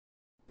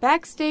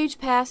Backstage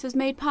Pass is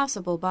made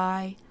possible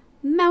by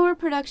Mercer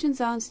Productions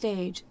on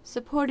Stage,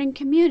 supporting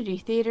community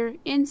theater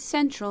in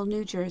central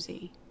New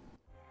Jersey.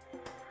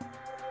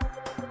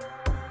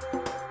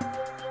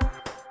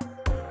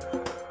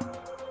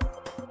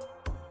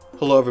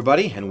 Hello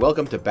everybody, and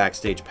welcome to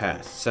Backstage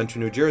Pass,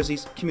 Central New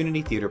Jersey's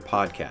community theater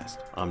podcast.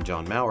 I'm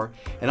John Maurer,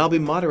 and I'll be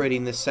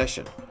moderating this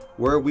session,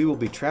 where we will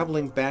be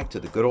traveling back to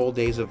the good old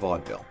days of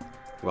vaudeville.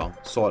 Well,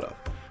 sort of.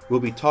 We'll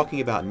be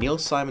talking about Neil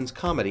Simon's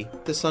comedy,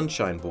 The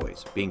Sunshine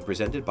Boys, being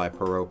presented by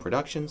Pierrot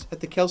Productions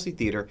at the Kelsey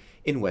Theatre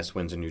in West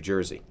Windsor, New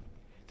Jersey.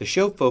 The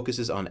show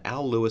focuses on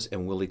Al Lewis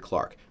and Willy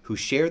Clark, who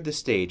shared the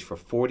stage for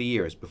 40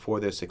 years before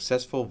their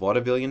successful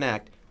vaudevillian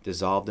act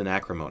dissolved in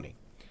acrimony.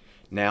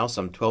 Now,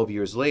 some 12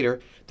 years later,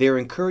 they are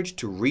encouraged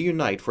to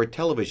reunite for a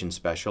television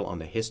special on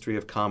the history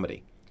of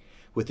comedy.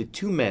 With the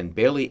two men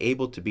barely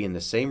able to be in the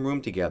same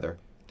room together,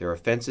 there are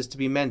fences to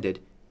be mended,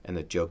 and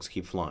the jokes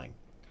keep flying.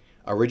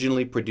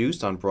 Originally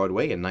produced on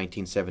Broadway in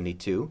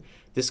 1972,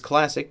 this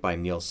classic by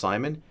Neil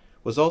Simon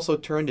was also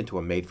turned into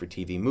a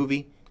made-for-TV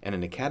movie and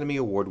an Academy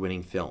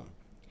Award-winning film.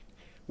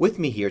 With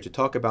me here to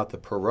talk about the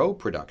Pierrot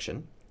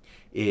production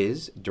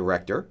is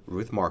director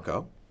Ruth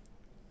Markoe,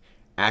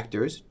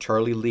 actors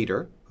Charlie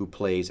Leeder, who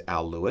plays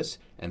Al Lewis,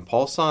 and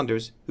Paul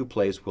Saunders, who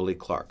plays Willy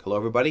Clark. Hello,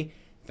 everybody.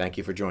 Thank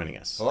you for joining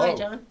us. Hello. Hi,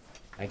 John.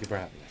 Thank you for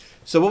having us.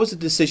 So what was the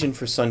decision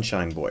for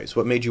Sunshine Boys?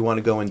 What made you want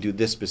to go and do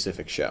this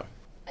specific show?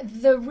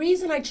 The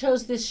reason I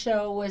chose this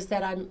show was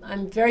that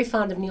I'm very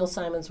fond of Neil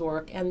Simon's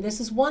work, and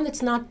this is one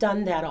that's not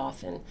done that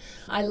often.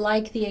 I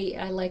like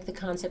the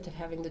concept of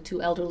having the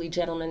two elderly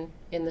gentlemen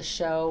in the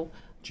show.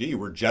 Gee,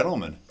 we're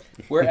gentlemen.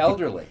 We're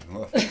elderly.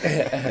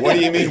 What do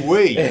you mean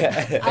we?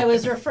 I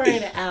was referring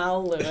to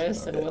Al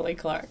Lewis and Willy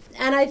Clark,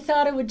 and I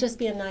thought it would just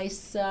be a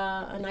nice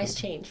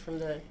change from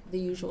the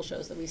usual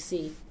shows that we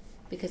see,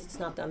 because it's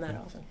not done that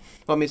often.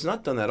 Well, I mean, it's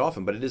not done that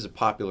often, but it is a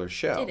popular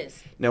show. It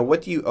is. Now,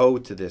 what do you owe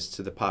to this,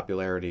 to the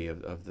popularity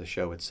of the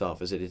show itself?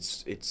 Is it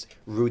its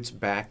roots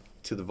back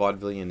to the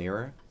vaudevillian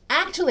era?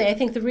 Actually, I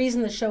think the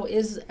reason the show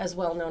is as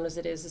well known as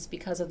it is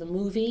because of the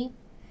movie,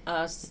 the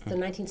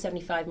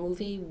 1975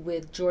 movie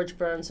with George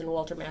Burns and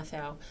Walter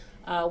Matthau.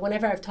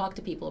 Whenever I've talked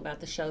to people about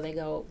the show,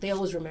 they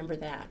always remember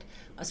that.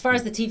 As far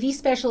as the TV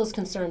special is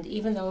concerned,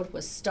 even though it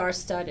was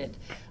star-studded,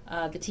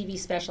 the TV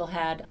special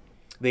had...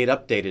 They had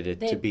updated it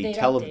to be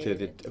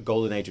television, a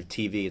golden age of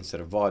TV instead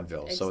of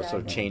vaudeville, so it sort of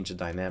Exactly. changed the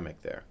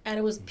dynamic there. And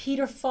it was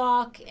Peter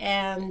Falk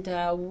and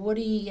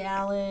Woody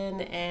Allen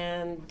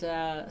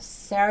and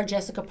Sarah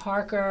Jessica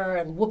Parker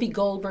and Whoopi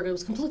Goldberg. It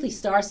was completely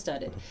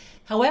star-studded.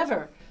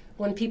 However,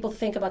 when people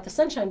think about the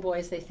Sunshine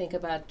Boys, they think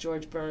about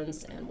George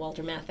Burns and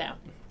Walter Matthau.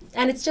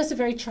 And it's just a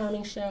very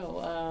charming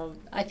show.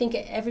 I think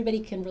everybody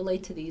can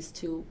relate to these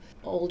two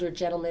older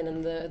gentlemen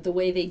and the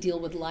way they deal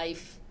with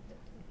life.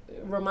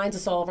 It reminds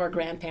us all of our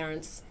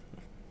grandparents.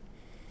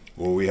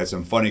 Well, we had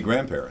some funny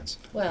grandparents.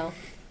 Well,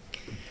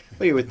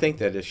 You would think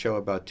that a show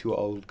about two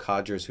old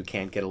codgers who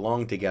can't get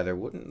along together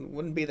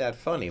wouldn't be that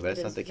funny, but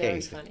that's not the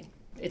case. It's very funny.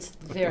 It's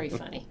very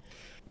funny.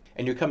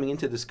 And you're coming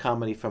into this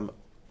comedy from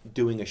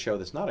doing a show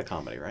that's not a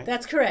comedy, right?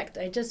 That's correct.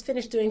 I just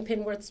finished doing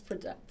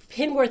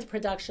Pinworth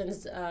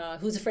Productions,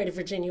 Who's Afraid of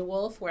Virginia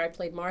Woolf, where I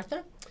played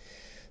Martha.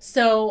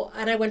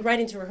 And I went right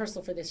into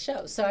rehearsal for this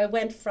show. So I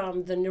went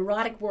from the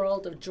neurotic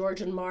world of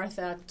George and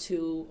Martha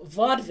to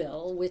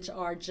vaudeville, which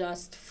are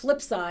just flip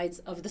sides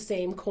of the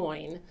same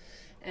coin.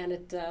 And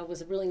it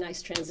was a really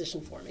nice transition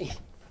for me.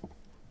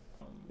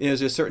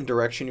 Is there a certain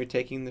direction you're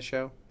taking the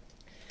show?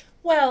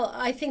 Well,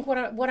 I think what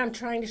I'm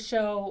trying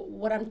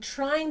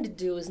to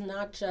do is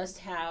not just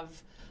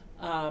have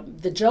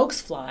the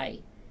jokes fly,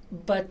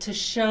 but to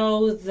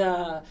show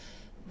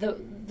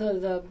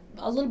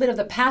a little bit of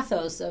the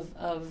pathos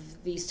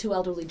of these two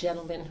elderly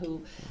gentlemen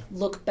who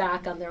look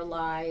back on their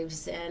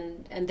lives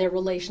and their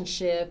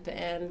relationship,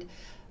 and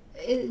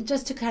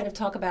just to kind of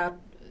talk about,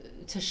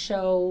 to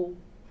show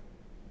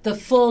the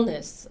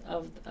fullness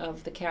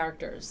of the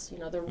characters,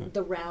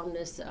 the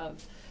roundness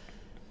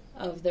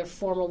of their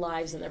former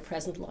lives and their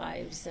present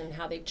lives and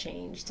how they've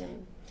changed.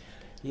 And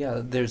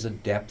yeah, there's a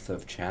depth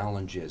of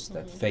challenges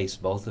that face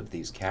both of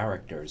these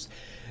characters.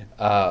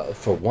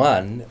 For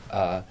one,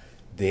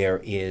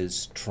 there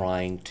is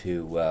trying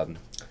to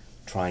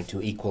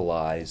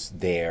equalize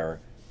their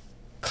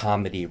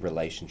comedy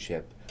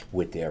relationship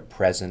with their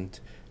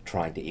present,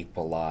 trying to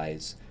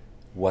equalize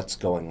what's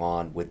going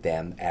on with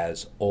them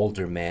as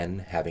older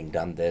men, having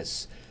done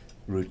this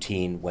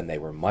routine when they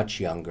were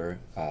much younger,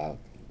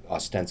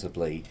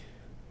 ostensibly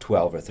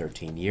 12 or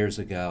 13 years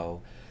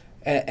ago.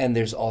 And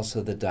there's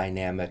also the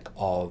dynamic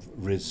of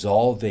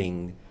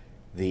resolving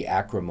the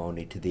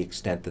acrimony to the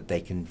extent that they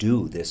can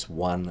do this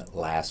one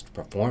last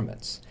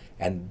performance.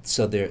 And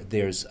so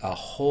there's a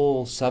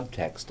whole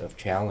subtext of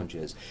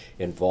challenges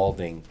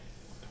involving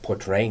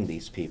portraying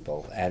these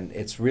people, and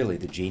it's really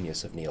the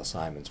genius of Neil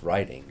Simon's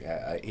writing.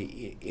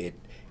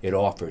 It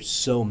offers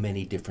so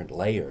many different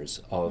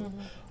layers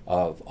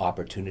of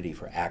opportunity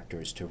for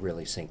actors to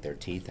really sink their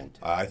teeth into.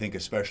 I think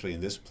especially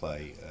in this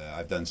play,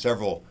 I've done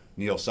several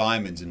Neil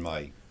Simons in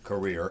my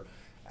career,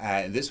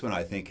 And this one,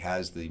 I think,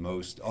 has the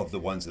most, of the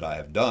ones that I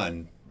have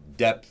done,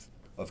 depth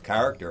of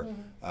character.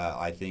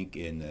 I think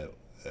in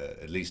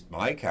at least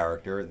my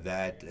character,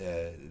 that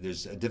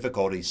there's a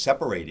difficulty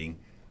separating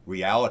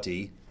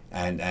reality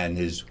and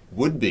his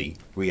would-be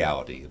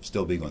reality of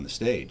still being on the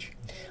stage.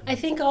 I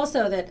think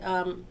also that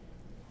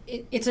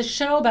it's a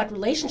show about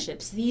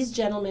relationships. These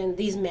gentlemen,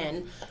 these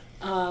men,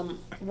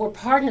 were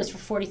partners for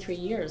 43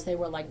 years. They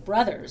were like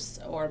brothers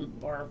or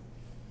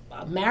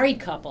a married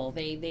couple.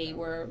 They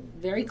were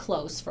very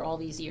close for all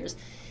these years.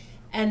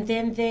 And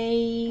then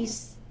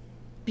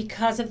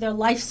because of their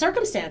life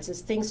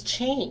circumstances, things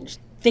changed.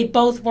 They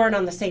both weren't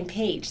on the same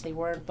page. They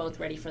weren't both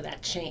ready for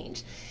that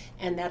change.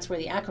 And that's where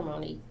the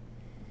acrimony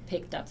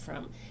picked up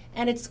from.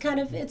 And it's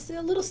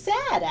a little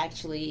sad,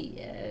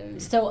 actually.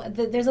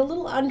 There's a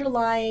little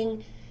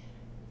underlying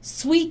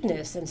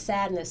sweetness and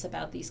sadness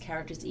about these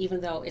characters,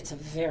 even though it's a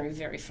very,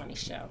 very funny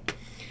show.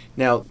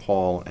 Now,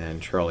 Paul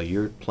and Charlie,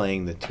 you're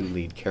playing the two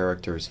lead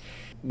characters.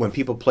 When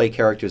people play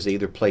characters, they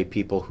either play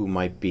people who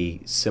might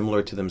be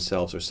similar to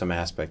themselves or some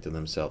aspect of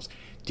themselves.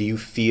 Do you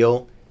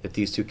feel that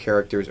these two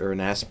characters are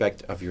an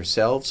aspect of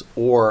yourselves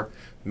or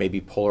maybe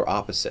polar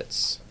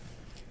opposites?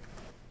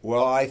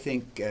 Well, I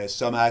think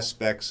some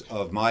aspects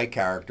of my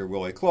character,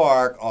 Willy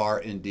Clark, are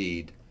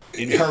indeed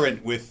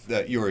inherent with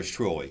yours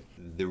truly.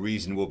 The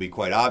reason will be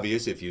quite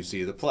obvious if you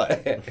see the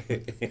play.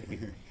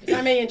 If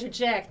I may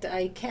interject,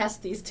 I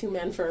cast these two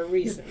men for a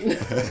reason.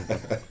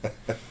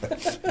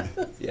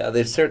 Yeah,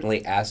 there's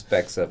certainly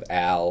aspects of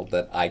Al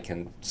that I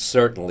can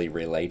certainly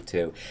relate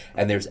to.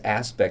 And there's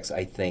aspects,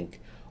 I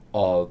think,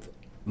 of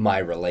my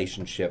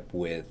relationship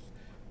with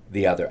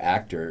the other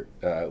actor,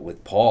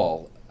 with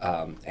Paul,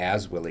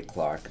 as Willy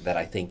Clark, that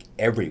I think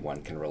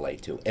everyone can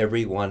relate to.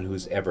 Everyone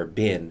who's ever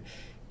been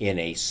in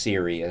a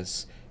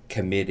serious,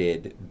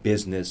 committed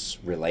business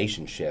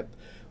relationship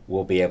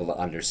will be able to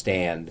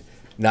understand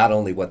not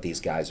only what these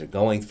guys are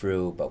going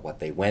through, but what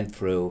they went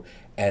through,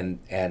 and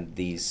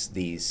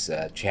these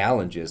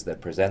challenges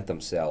that present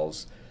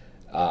themselves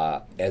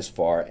as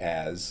far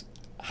as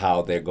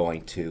how they're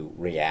going to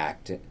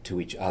react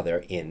to each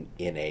other in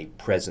a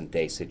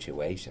present-day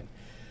situation.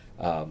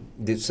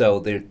 So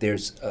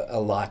there's a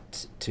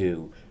lot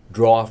to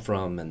draw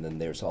from, and then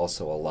there's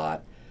also a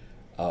lot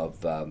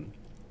of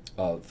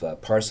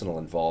personal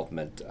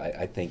involvement.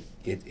 I think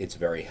it's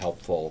very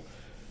helpful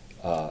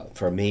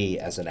for me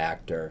as an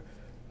actor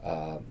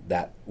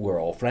that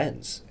we're all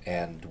friends,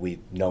 and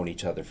we've known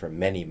each other for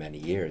many, many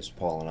years.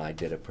 Paul and I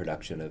did a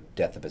production of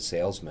Death of a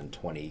Salesman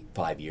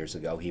 25 years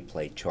ago. He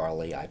played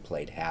Charlie, I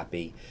played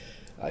Happy.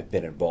 I've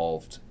been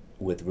involved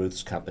with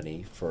Ruth's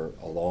company for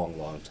a long,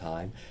 long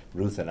time.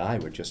 Ruth and I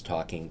were just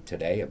talking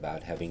today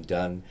about having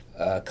done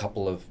a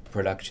couple of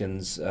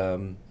productions,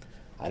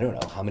 I don't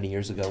know, how many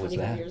years ago was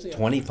that?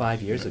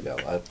 25 years ago.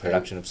 A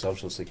production of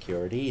Social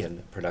Security and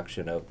a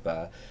production of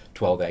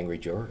 12 Angry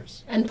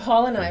Jurors. And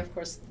Paul and I, of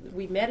course,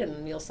 we met in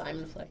the Neil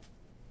Simon play.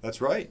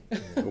 That's right.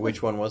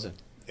 Which one was it?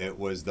 It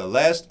was The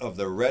Last of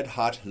the Red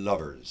Hot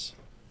Lovers.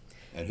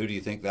 And who do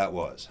you think that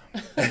was?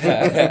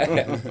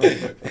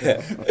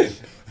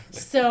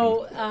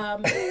 So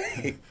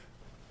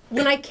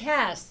when I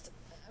cast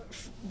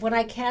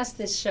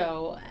this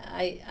show,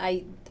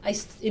 I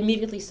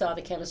immediately saw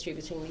the chemistry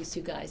between these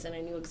two guys, and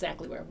I knew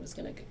exactly where it was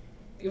going to go.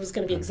 It was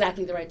going to be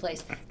exactly the right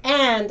place.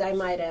 And I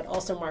might add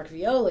also Mark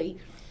Violi,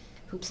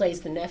 who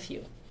plays the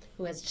nephew,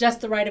 who has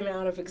just the right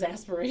amount of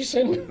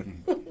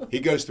exasperation. He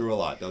goes through a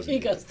lot, doesn't he?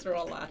 He goes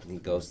through a lot. He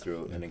goes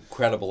through an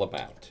incredible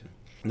amount.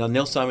 Now,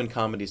 Neil Simon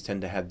comedies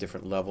tend to have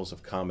different levels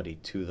of comedy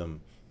to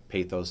them,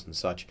 pathos and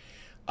such.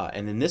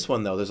 And in this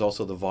one, though, there's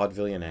also the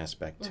vaudevillian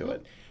aspect to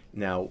it.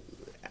 Now,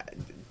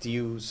 do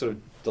you sort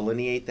of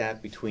delineate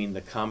that between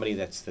the comedy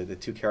that's the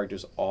two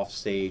characters off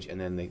stage and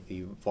then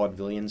the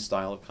vaudevillian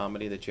style of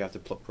comedy that you have to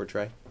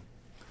portray?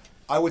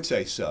 I would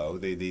say so.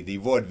 The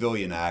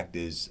vaudevillian act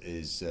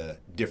is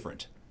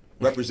different,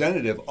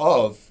 representative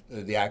of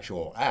the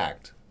actual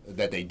act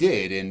that they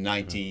did in the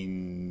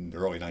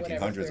early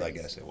 1900s, I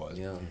guess it was.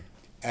 Yeah.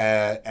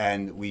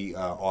 And we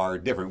are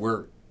different.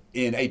 We're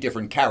in a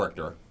different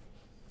character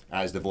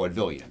as the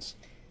vaudevillians.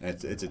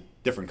 It's a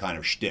different kind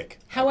of shtick.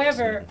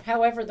 However,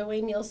 the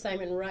way Neil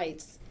Simon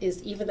writes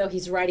is, even though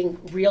he's writing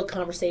real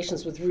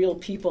conversations with real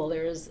people,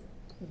 there's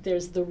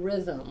the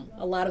rhythm,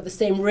 a lot of the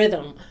same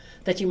rhythm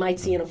that you might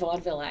see in a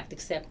vaudeville act,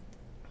 except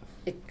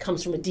it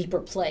comes from a deeper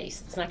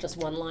place. It's not just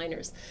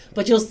one-liners.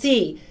 But you'll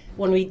see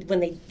when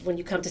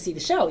you come to see the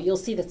show, you'll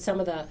see that some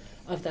of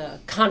the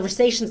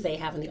conversations they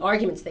have and the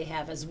arguments they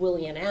have as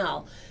Willy and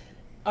Al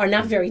are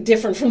not very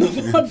different from the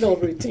vaudeville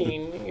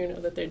routine,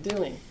 that they're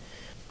doing.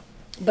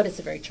 But it's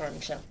a very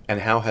charming show. And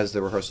how has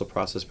the rehearsal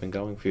process been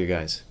going for you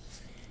guys?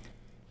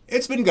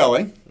 It's been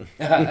going.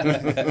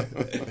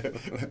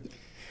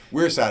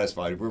 We're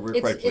satisfied. We're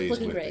quite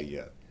pleased with great.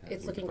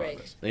 It's looking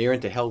great. Now, you're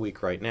into Hell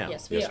Week right now.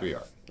 Yes, we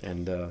are.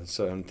 And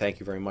so thank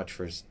you very much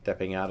for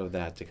stepping out of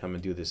that to come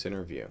and do this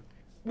interview.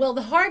 Well,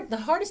 the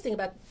hardest thing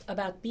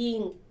about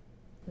being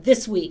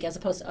this week as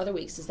opposed to other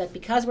weeks is that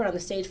because we're on the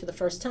stage for the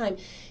first time,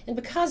 and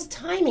because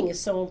timing is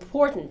so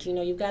important,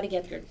 you've got to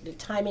get the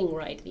timing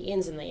right, the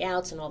ins and the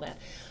outs and all that.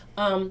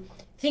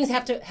 Things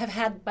have to have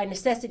had by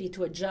necessity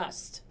to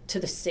adjust to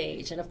the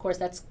stage, and of course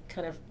that's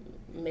kind of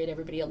made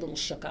everybody a little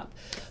shook up.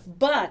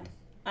 But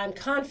I'm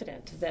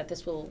confident that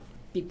this will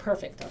be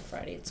perfect on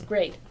Friday. It's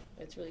great.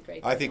 It's really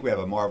great. I think we have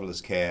a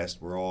marvelous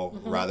cast. We're all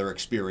rather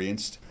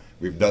experienced.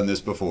 We've done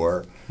this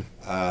before,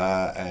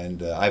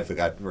 and I've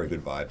got very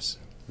good vibes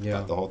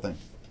about the whole thing.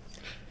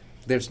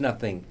 There's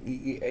nothing,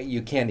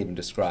 you can't even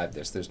describe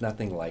this. There's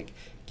nothing like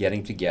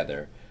getting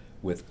together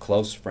with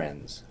close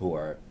friends who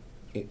are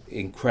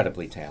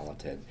incredibly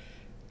talented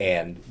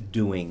and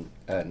doing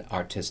an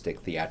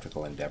artistic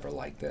theatrical endeavor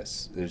like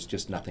this. There's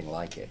just nothing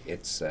like it.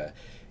 It's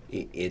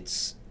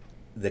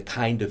the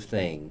kind of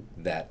thing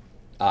that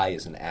I,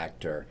 as an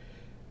actor,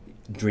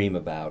 dream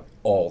about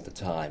all the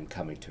time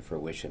coming to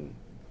fruition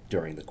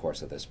during the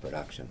course of this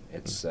production.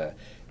 There's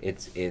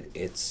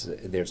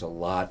a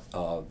lot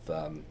of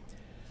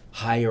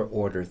higher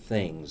order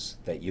things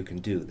that you can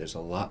do. There's a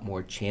lot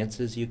more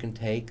chances you can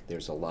take.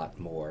 There's a lot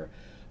more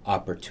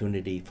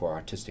opportunity for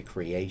artistic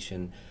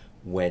creation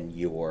when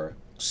you're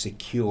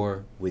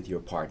secure with your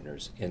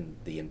partners in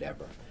the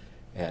endeavor,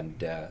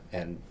 and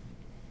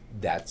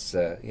that's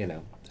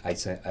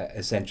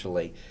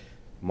essentially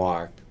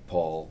Mark,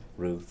 Paul,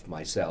 Ruth,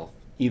 myself,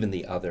 even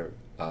the other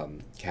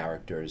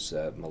characters,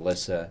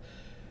 Melissa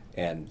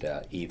and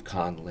Eve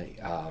Conley,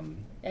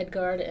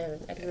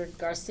 Edgar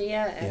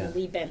Garcia and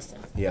Lee Benson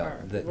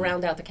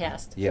round out the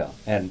cast. Yeah,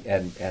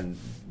 and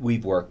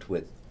we've worked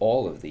with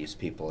all of these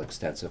people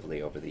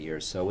extensively over the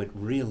years, so it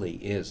really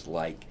is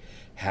like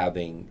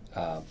having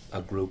a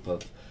group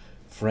of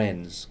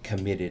friends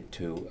committed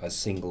to a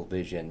single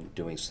vision,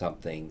 doing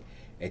something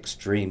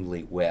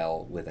extremely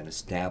well with an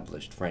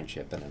established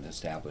friendship and an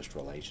established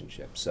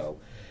relationship. So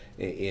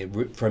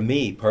for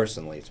me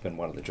personally, it's been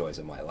one of the joys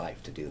of my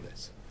life to do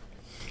this.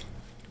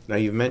 Now,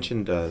 you've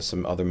mentioned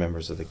some other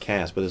members of the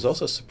cast, but there's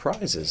also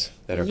surprises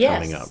that are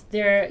coming up.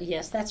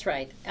 Yes, that's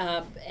right.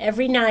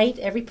 Every night,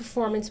 every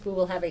performance, we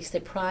will have a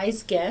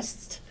surprise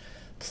guest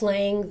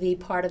playing the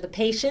part of the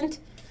patient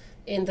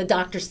in the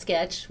doctor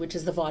sketch, which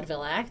is the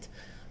vaudeville act.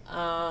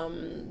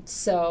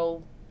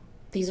 So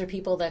these are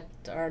people that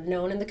are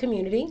known in the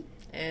community,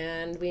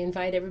 and we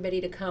invite everybody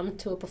to come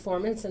to a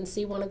performance and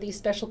see one of these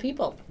special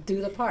people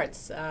do the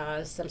parts.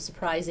 Some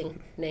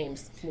surprising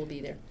names will be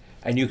there.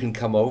 And you can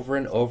come over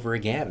and over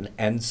again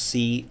and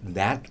see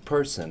that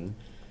person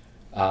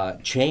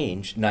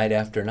change night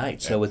after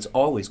night. So it's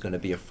always going to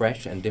be a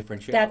fresh and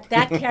different show. That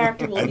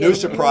character will a be new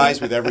surprise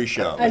with every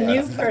show. A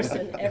new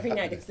person every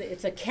night.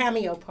 It's a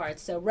cameo part.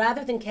 So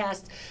rather than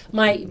cast,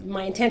 my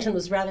intention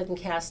was rather than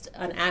cast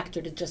an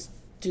actor to just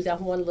do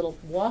that one little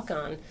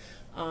walk-on,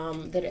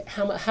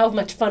 how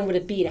much fun would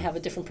it be to have a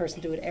different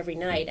person do it every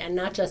night, and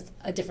not just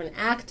a different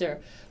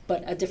actor,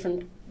 but a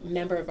different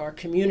member of our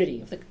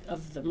community,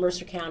 of the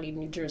Mercer County,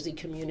 New Jersey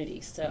community.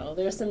 So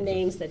there are some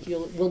names that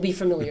will be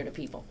familiar to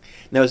people.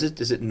 Now, is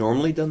it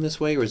normally done this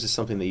way, or is this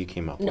something that you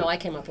came up with? No, I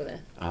came up with it.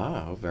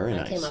 Ah, very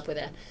nice. I came up with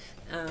it.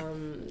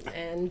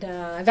 And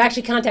I've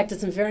actually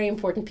contacted some very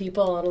important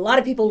people, and a lot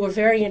of people were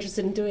very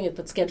interested in doing it,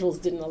 but schedules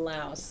didn't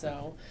allow.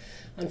 So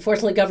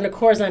unfortunately, Governor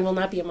Corzine will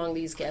not be among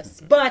these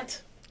guests.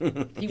 But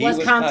he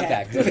was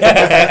contacted.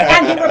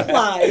 And he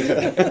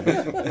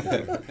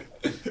replied.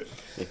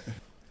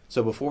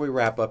 So before we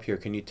wrap up here,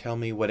 can you tell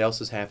me what else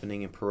is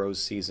happening in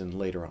Pierrot's season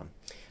later on?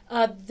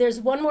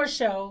 There's one more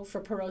show for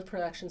Pierrot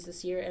Productions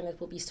this year, and it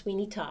will be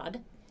Sweeney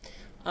Todd.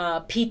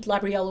 Pete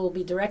Labriello will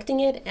be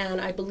directing it,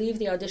 and I believe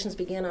the auditions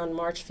begin on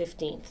March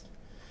 15th.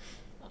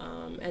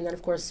 And then,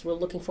 of course, we're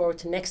looking forward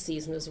to next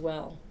season as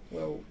well,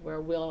 where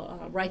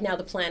we'll, right now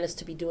the plan is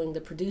to be doing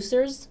The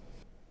Producers,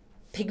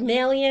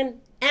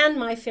 Pygmalion, and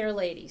My Fair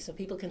Lady, so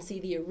people can see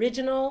the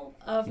original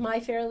of My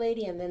Fair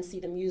Lady and then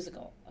see the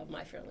musical of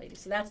My Fair Lady.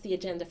 So that's the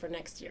agenda for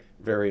next year.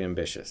 Very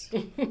ambitious.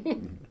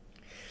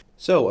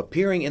 So,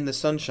 appearing in The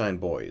Sunshine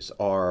Boys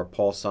are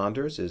Paul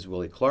Saunders as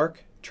Willy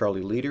Clark,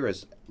 Charlie Leeder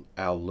as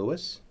Al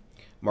Lewis,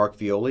 Mark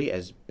Violi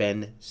as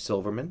Ben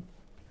Silverman,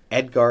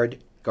 Edgar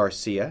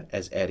Garcia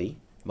as Eddie,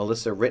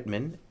 Melissa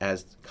Rittman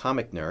as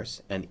comic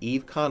nurse, and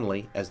Eve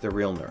Conley as the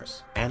real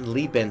nurse, and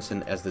Lee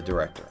Benson as the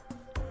director.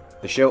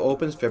 The show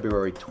opens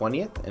February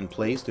 20th and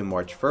plays through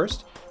March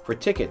 1st. For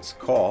tickets,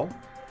 call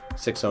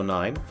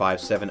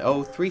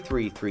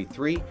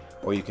 609-570-3333,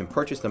 or you can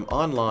purchase them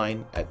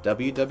online at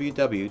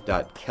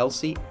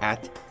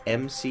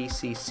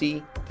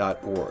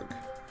www.kelsey@mccc.org.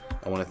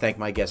 I want to thank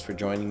my guests for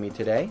joining me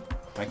today.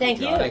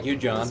 Thank you. Thank you,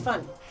 John. It was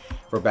fun.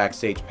 For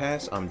Backstage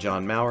Pass, I'm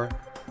John Maurer.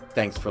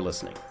 Thanks for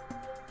listening.